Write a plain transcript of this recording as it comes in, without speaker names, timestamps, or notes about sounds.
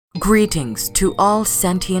Greetings to all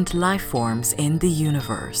sentient life forms in the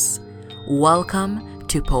universe. Welcome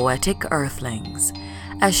to Poetic Earthlings,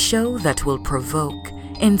 a show that will provoke,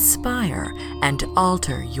 inspire, and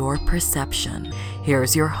alter your perception.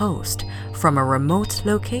 Here's your host from a remote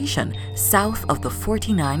location south of the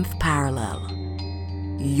 49th parallel,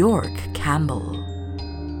 York Campbell.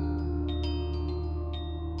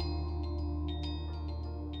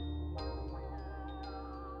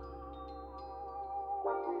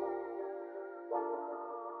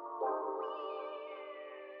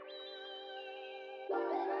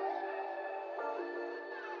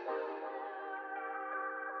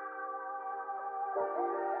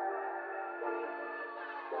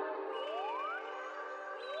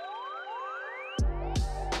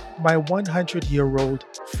 My 100-year-old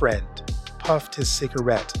friend puffed his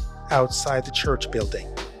cigarette outside the church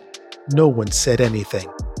building. No one said anything,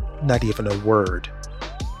 not even a word.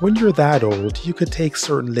 When you're that old, you could take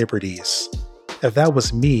certain liberties. If that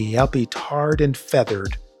was me, I'll be tarred and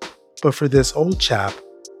feathered. But for this old chap,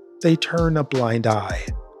 they turn a blind eye.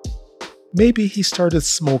 Maybe he started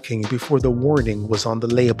smoking before the warning was on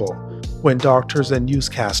the label, when doctors and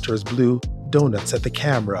newscasters blew donuts at the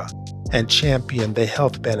camera and championed the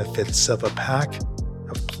health benefits of a pack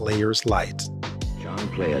of Players Light. John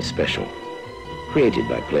Player Special, created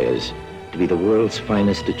by Players to be the world's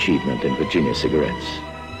finest achievement in Virginia cigarettes.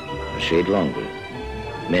 A shade longer,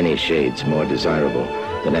 many shades more desirable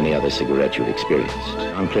than any other cigarette you've experienced.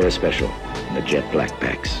 John Player Special in the jet black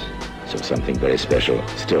packs. So something very special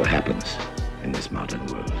still happens in this modern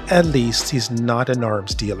world. At least he's not an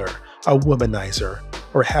arms dealer, a womanizer,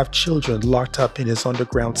 or have children locked up in his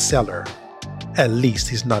underground cellar. At least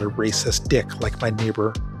he's not a racist dick like my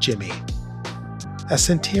neighbor, Jimmy. A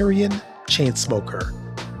centenarian chain smoker.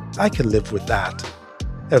 I could live with that.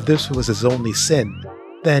 If this was his only sin,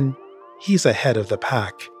 then he's ahead of the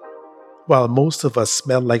pack. While most of us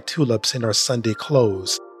smell like tulips in our Sunday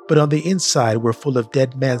clothes, but on the inside we're full of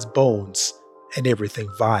dead man's bones and everything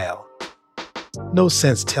vile. No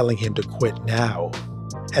sense telling him to quit now,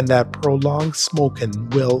 and that prolonged smoking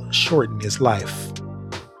will shorten his life.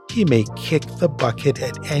 He may kick the bucket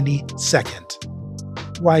at any second.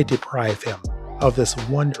 Why deprive him of this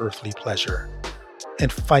one earthly pleasure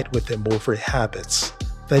and fight with him over habits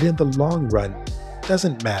that in the long run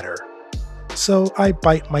doesn't matter? So I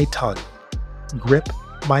bite my tongue, grip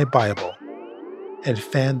my Bible, and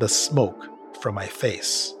fan the smoke from my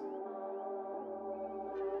face.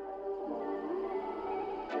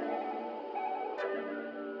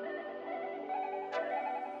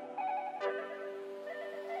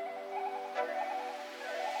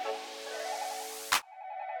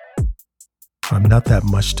 I'm not that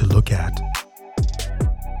much to look at.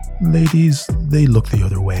 Ladies, they look the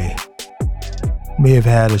other way. May have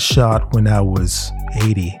had a shot when I was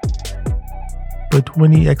 80, but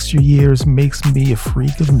 20 extra years makes me a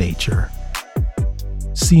freak of nature.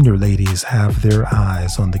 Senior ladies have their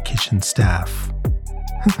eyes on the kitchen staff.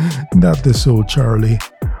 Not this old Charlie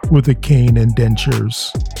with a cane and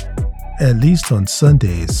dentures. At least on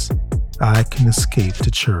Sundays, I can escape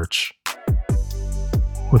to church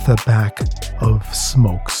with a pack of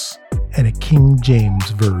smokes and a King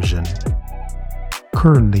James version.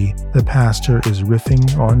 Currently, the pastor is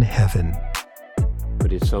riffing on heaven.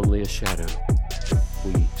 But it's only a shadow.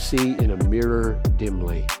 We see in a mirror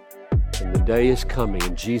dimly. And the day is coming,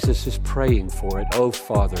 and Jesus is praying for it. Oh,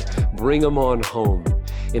 Father, bring them on home.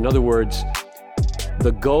 In other words,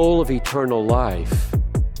 the goal of eternal life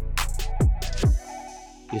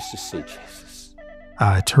is to see Jesus.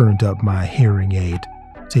 I turned up my hearing aid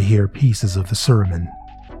to hear pieces of the sermon,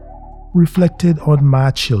 reflected on my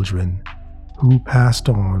children who passed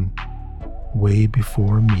on way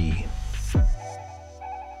before me.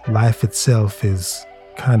 Life itself is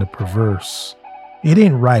kind of perverse. It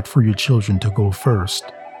ain't right for your children to go first.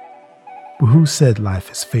 But who said life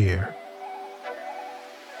is fair?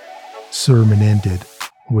 Sermon ended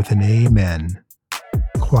with an amen.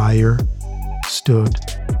 Choir stood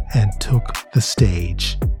and took the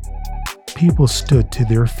stage. People stood to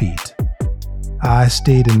their feet. I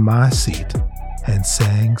stayed in my seat and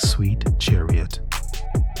sang Sweet Chariot.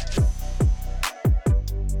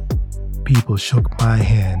 People shook my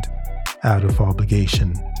hand out of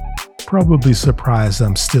obligation, probably surprised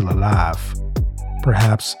I'm still alive.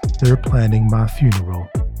 Perhaps they're planning my funeral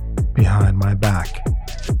behind my back,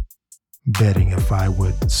 betting if I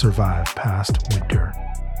would survive past winter.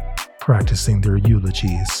 Practicing their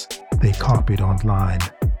eulogies they copied online,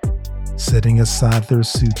 setting aside their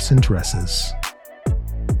suits and dresses.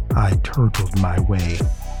 I turtled my way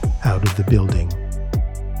out of the building,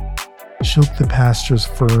 shook the pastor's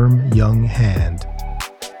firm young hand.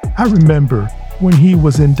 I remember when he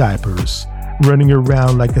was in diapers, running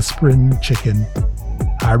around like a spring chicken.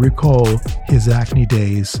 I recall his acne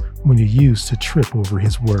days when he used to trip over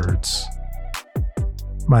his words.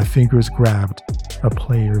 My fingers grabbed a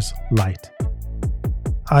player's light.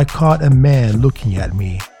 I caught a man looking at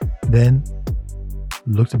me, then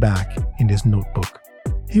looked back in his notebook.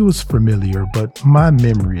 He was familiar, but my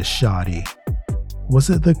memory is shoddy.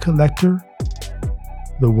 Was it the collector?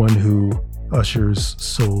 The one who ushers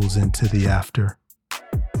souls into the after?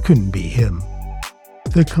 Couldn't be him.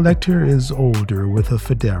 The collector is older with a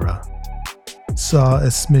fedora. Saw a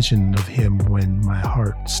smidgen of him when my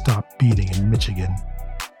heart stopped beating in Michigan.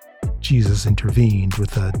 Jesus intervened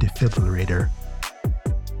with a defibrillator,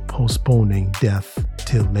 postponing death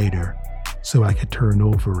till later so I could turn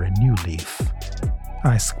over a new leaf.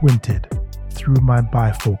 I squinted through my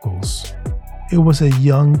bifocals. It was a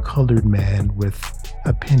young colored man with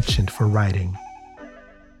a penchant for writing.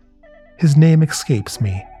 His name escapes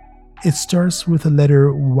me. It starts with the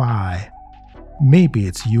letter Y. Maybe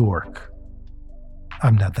it's York.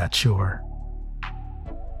 I'm not that sure.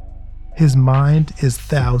 His mind is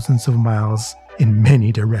thousands of miles in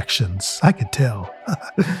many directions. I could tell.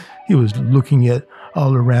 He was looking at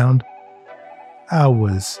all around. I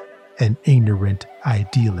was an ignorant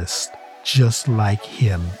idealist, just like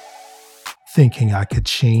him, thinking I could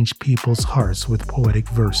change people's hearts with poetic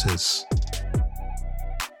verses.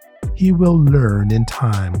 He will learn in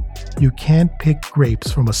time you can't pick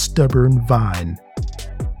grapes from a stubborn vine.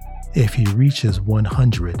 If he reaches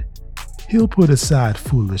 100, he'll put aside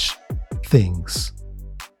foolish things,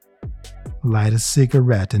 light a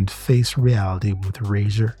cigarette and face reality with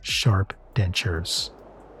razor-sharp dentures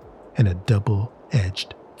and a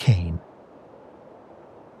double-edged cane.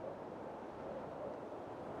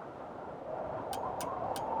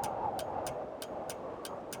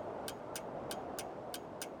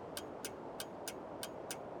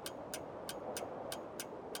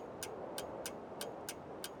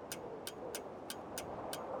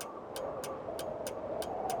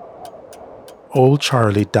 Old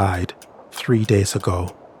Charlie died 3 days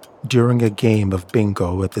ago during a game of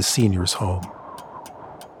bingo at the seniors' home.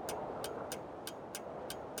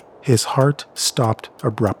 His heart stopped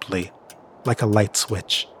abruptly, like a light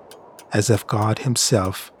switch, as if God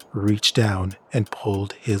himself reached down and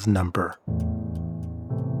pulled his number.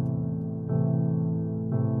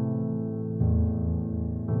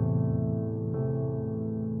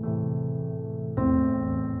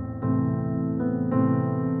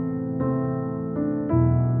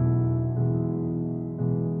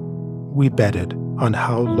 We betted on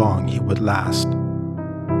how long he would last.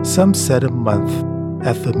 Some said a month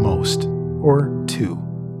at the most, or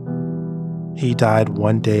 2. He died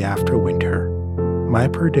one day after winter. My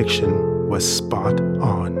prediction was spot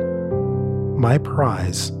on. My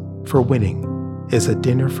prize for winning is a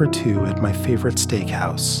dinner for 2 at my favorite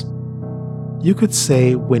steakhouse. You could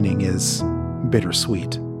say winning is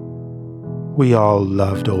bittersweet. We all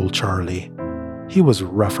loved old Charlie. He was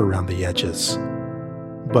rough around the edges,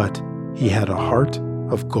 but he had a heart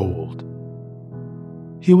of gold.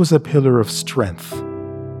 He was a pillar of strength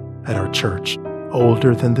at our church,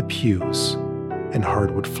 older than the pews and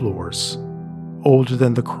hardwood floors, older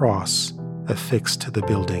than the cross affixed to the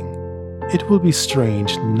building. It will be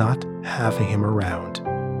strange not having him around,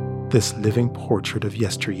 this living portrait of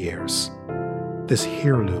yesteryears, this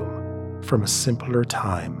heirloom from a simpler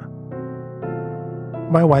time.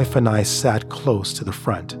 My wife and I sat close to the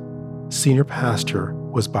front. Senior pastor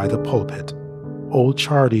was by the pulpit. Old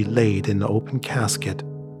Charlie laid in an open casket,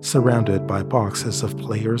 surrounded by boxes of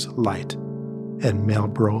Players Light and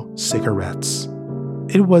Marlboro cigarettes.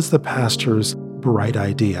 It was the pastor's bright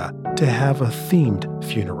idea to have a themed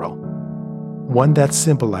funeral, one that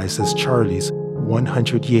symbolizes Charlie's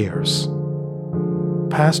 100 years.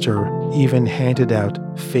 Pastor even handed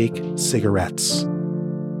out fake cigarettes.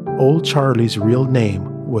 Old Charlie's real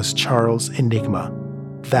name was Charles Enigma.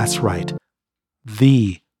 That's right,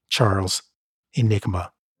 the Charles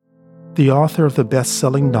Enigma, the author of the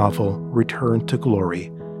best-selling novel Return to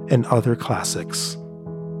Glory and other classics.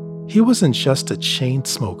 He wasn't just a chain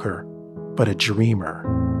smoker, but a dreamer,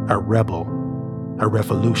 a rebel, a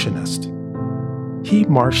revolutionist. He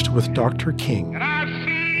marched with Dr. King. And I've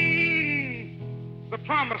seen the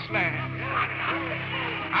promised land.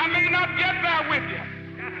 I may not get there with you,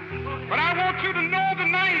 but I want you to know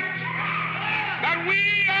tonight that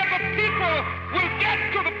we as a people will get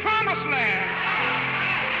to the promised land.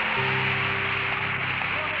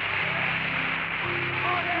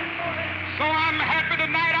 So I'm happy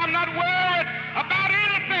tonight. I'm not worried about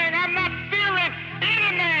anything. I'm not fearing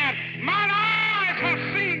any man. Mine eyes have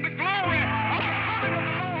seen the glory of the coming of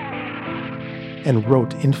the Lord. and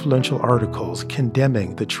wrote influential articles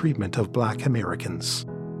condemning the treatment of Black Americans.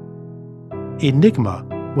 Enigma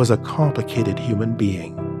was a complicated human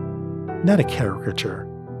being, not a caricature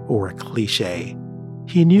or a cliché.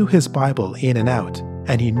 He knew his Bible in and out,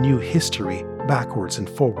 and he knew history backwards and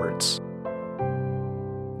forwards.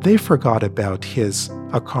 They forgot about his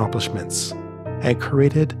accomplishments and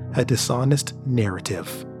created a dishonest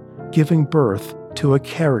narrative, giving birth to a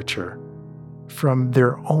character from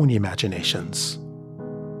their own imaginations.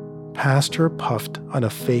 Pastor puffed on a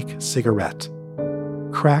fake cigarette,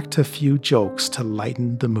 cracked a few jokes to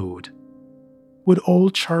lighten the mood. Would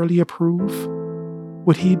old Charlie approve?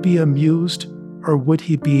 Would he be amused, or would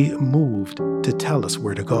he be moved to tell us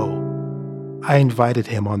where to go? I invited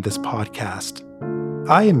him on this podcast.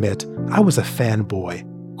 I admit I was a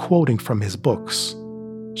fanboy, quoting from his books.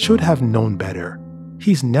 Should have known better.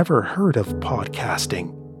 He's never heard of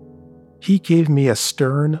podcasting. He gave me a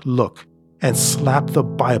stern look and slapped the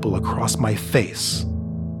Bible across my face.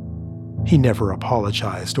 He never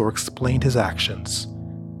apologized or explained his actions.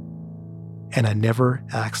 And I never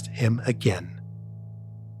asked him again.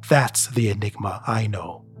 That's the Enigma I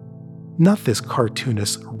know. Not this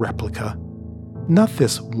cartoonist replica. Not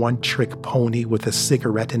this one-trick pony with a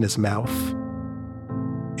cigarette in his mouth.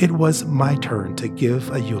 It was my turn to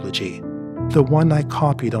give a eulogy. The one I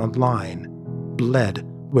copied online bled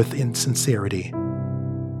with insincerity.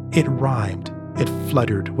 It rhymed, it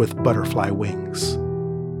fluttered with butterfly wings.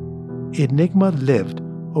 Enigma lived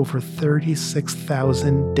over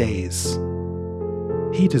 36,000 days.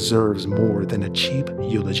 He deserves more than a cheap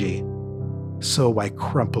eulogy. So I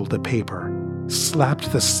crumpled the paper,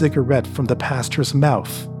 slapped the cigarette from the pastor's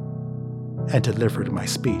mouth, and delivered my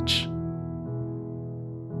speech.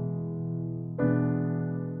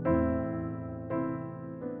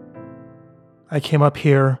 I came up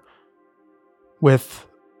here with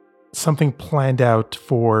something planned out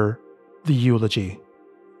for the eulogy.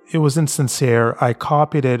 It was insincere. I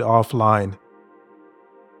copied it offline.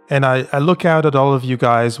 And I look out at all of you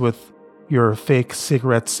guys with your fake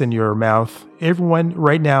cigarettes in your mouth. Everyone,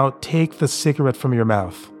 right now, take the cigarette from your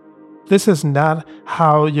mouth. This is not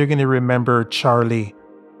how you're going to remember Charlie.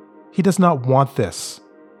 He does not want this.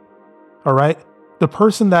 All right? The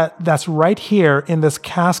person that's right here in this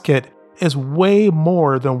casket is way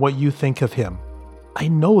more than what you think of him. I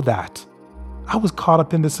know that. I was caught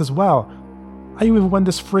up in this as well. I even won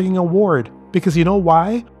this frigging award. Because you know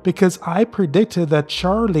why? Because I predicted that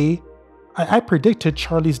I predicted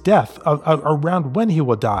Charlie's death around when he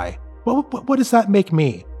will die. What does that make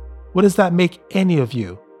me? What does that make any of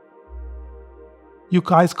you? You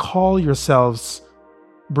guys call yourselves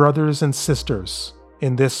brothers and sisters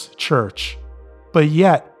in this church, but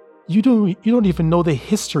yet you don't even know the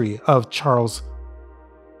history of Charles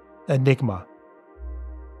Enigma.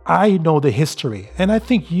 I know the history, and I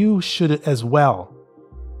think you should as well.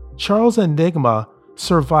 Charles Enigma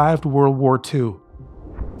survived World War II.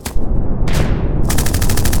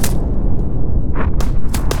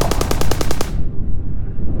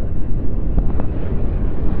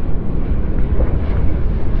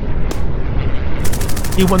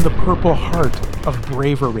 He won the Purple Heart of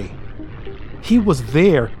bravery. He was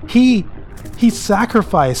there. He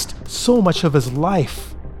sacrificed so much of his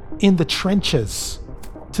life in the trenches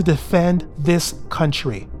to defend this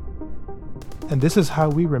country. And this is how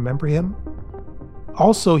we remember him.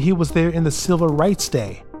 Also, he was there in the Civil Rights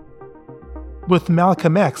Day with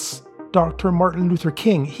Malcolm X, Dr. Martin Luther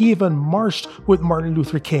King. He even marched with Martin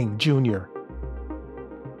Luther King Jr.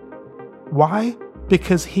 Why?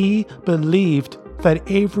 Because he believed that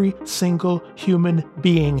every single human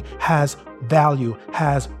being has value,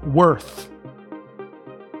 has worth.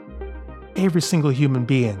 Every single human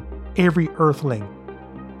being, every earthling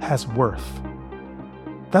has worth.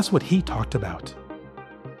 That's what he talked about.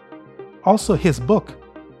 Also, his book.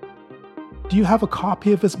 Do you have a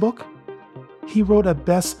copy of his book? He wrote a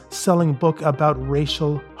best-selling book about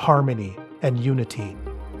racial harmony and unity,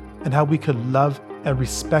 and how we could love and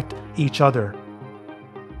respect each other.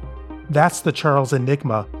 That's the Charles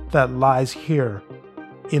Enigma that lies here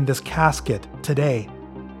in this casket today.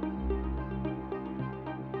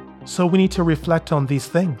 So we need to reflect on these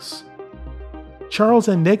things. Charles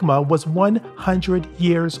Enigma was 100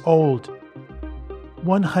 years old.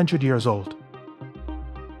 100 years old.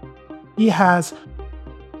 He has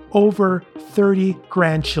over 30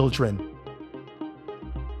 grandchildren.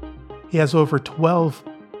 He has over 12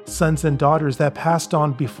 sons and daughters that passed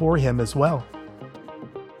on before him as well.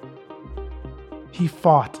 He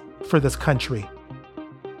fought for this country,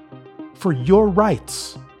 for your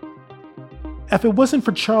rights. If it wasn't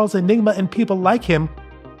for Charles Enigma and people like him,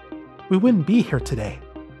 we wouldn't be here today.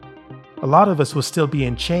 A lot of us would still be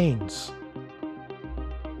in chains.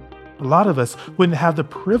 A lot of us wouldn't have the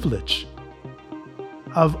privilege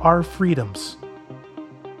of our freedoms,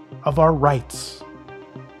 of our rights.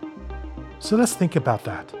 So let's think about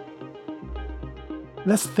that.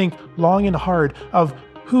 Let's think long and hard of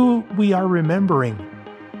who we are remembering.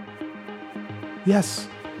 Yes,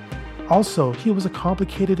 also, he was a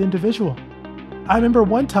complicated individual. I remember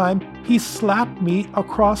one time he slapped me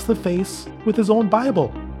across the face with his own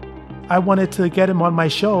Bible. I wanted to get him on my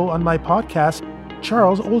show, on my podcast.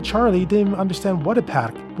 Old Charlie didn't even understand what a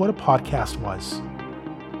podcast was.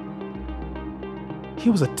 He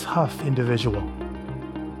was a tough individual.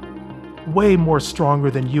 Way more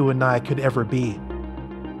stronger than you and I could ever be.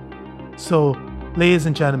 So, ladies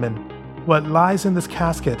and gentlemen, what lies in this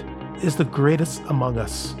casket is the greatest among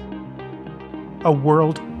us. A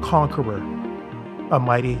world conqueror, a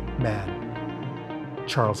mighty man,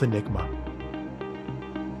 Charles Enigma.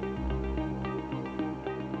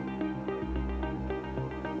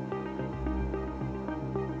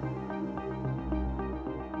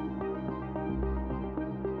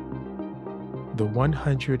 The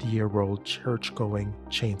 100-year-old church-going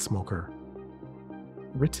chain smoker.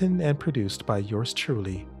 Written and produced by yours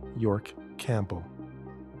truly, York Campbell.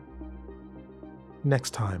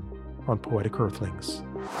 Next time on Poetic Earthlings.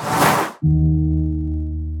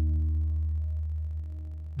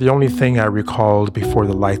 The only thing I recalled before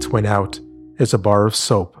the lights went out is a bar of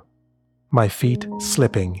soap, my feet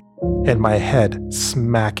slipping, and my head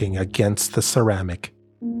smacking against the ceramic.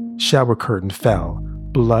 Shower curtain fell,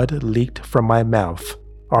 blood leaked from my mouth,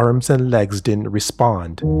 arms and legs didn't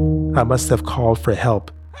respond. I must have called for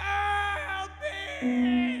help. Help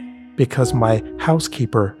me! Because my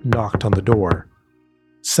housekeeper knocked on the door.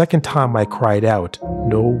 Second time I cried out,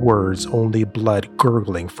 no words, only blood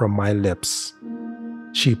gurgling from my lips.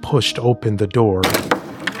 She pushed open the door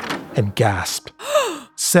and gasped,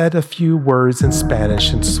 said a few words in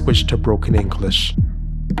Spanish and switched to broken English.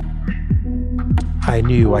 I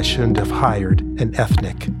knew I shouldn't have hired an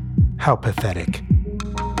ethnic. How pathetic.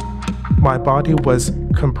 My body was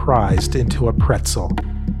comprised into a pretzel.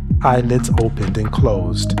 Eyelids opened and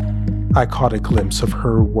closed. I caught a glimpse of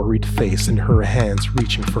her worried face and her hands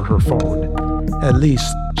reaching for her phone. At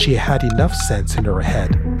least she had enough sense in her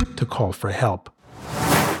head to call for help.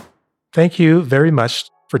 Thank you very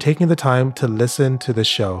much for taking the time to listen to the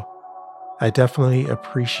show. I definitely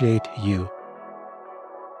appreciate you.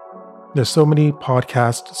 There's so many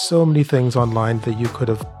podcasts, so many things online that you could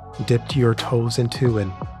have dipped your toes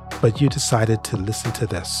into, but you decided to listen to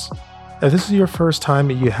this. If this is your first time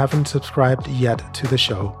and you haven't subscribed yet to the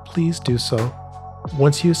show, please do so.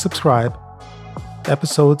 Once you subscribe,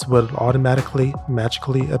 episodes will automatically,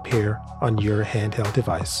 magically appear on your handheld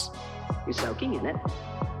device. You're soaking in it.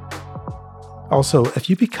 Also, if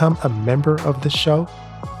you become a member of the show,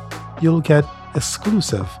 you'll get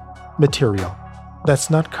exclusive material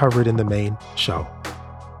that's not covered in the main show.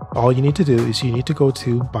 All you need to do is you need to go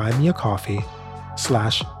to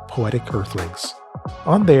buymeacoffee.com/Poetic Earthlings.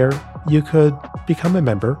 On there, you could become a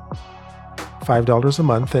member, $5 a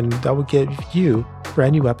month, and that will give you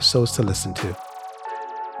brand new episodes to listen to.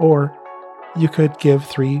 Or you could give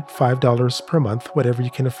 $3, $5 per month, whatever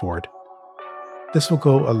you can afford. This will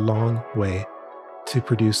go a long way to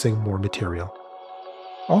producing more material.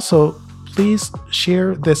 Also, please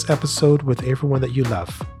share this episode with everyone that you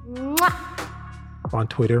love. Mwah! On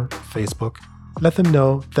Twitter, Facebook. Let them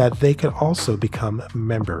know that they could also become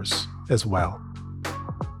members as well.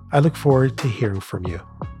 I look forward to hearing from you.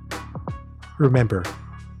 Remember,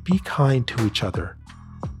 be kind to each other.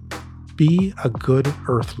 Be a good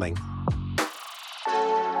earthling.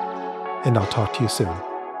 And I'll talk to you soon.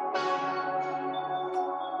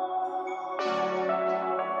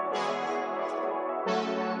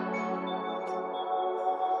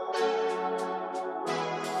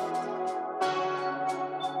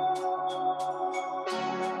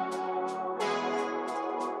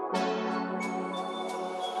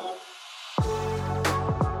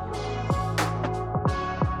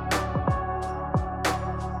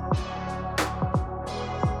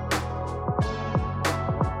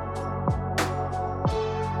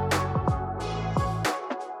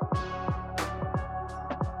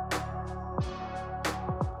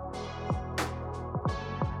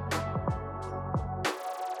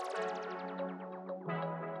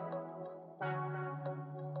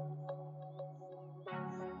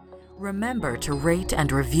 Remember to rate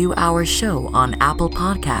and review our show on Apple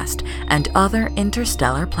Podcast and other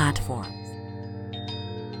interstellar platforms.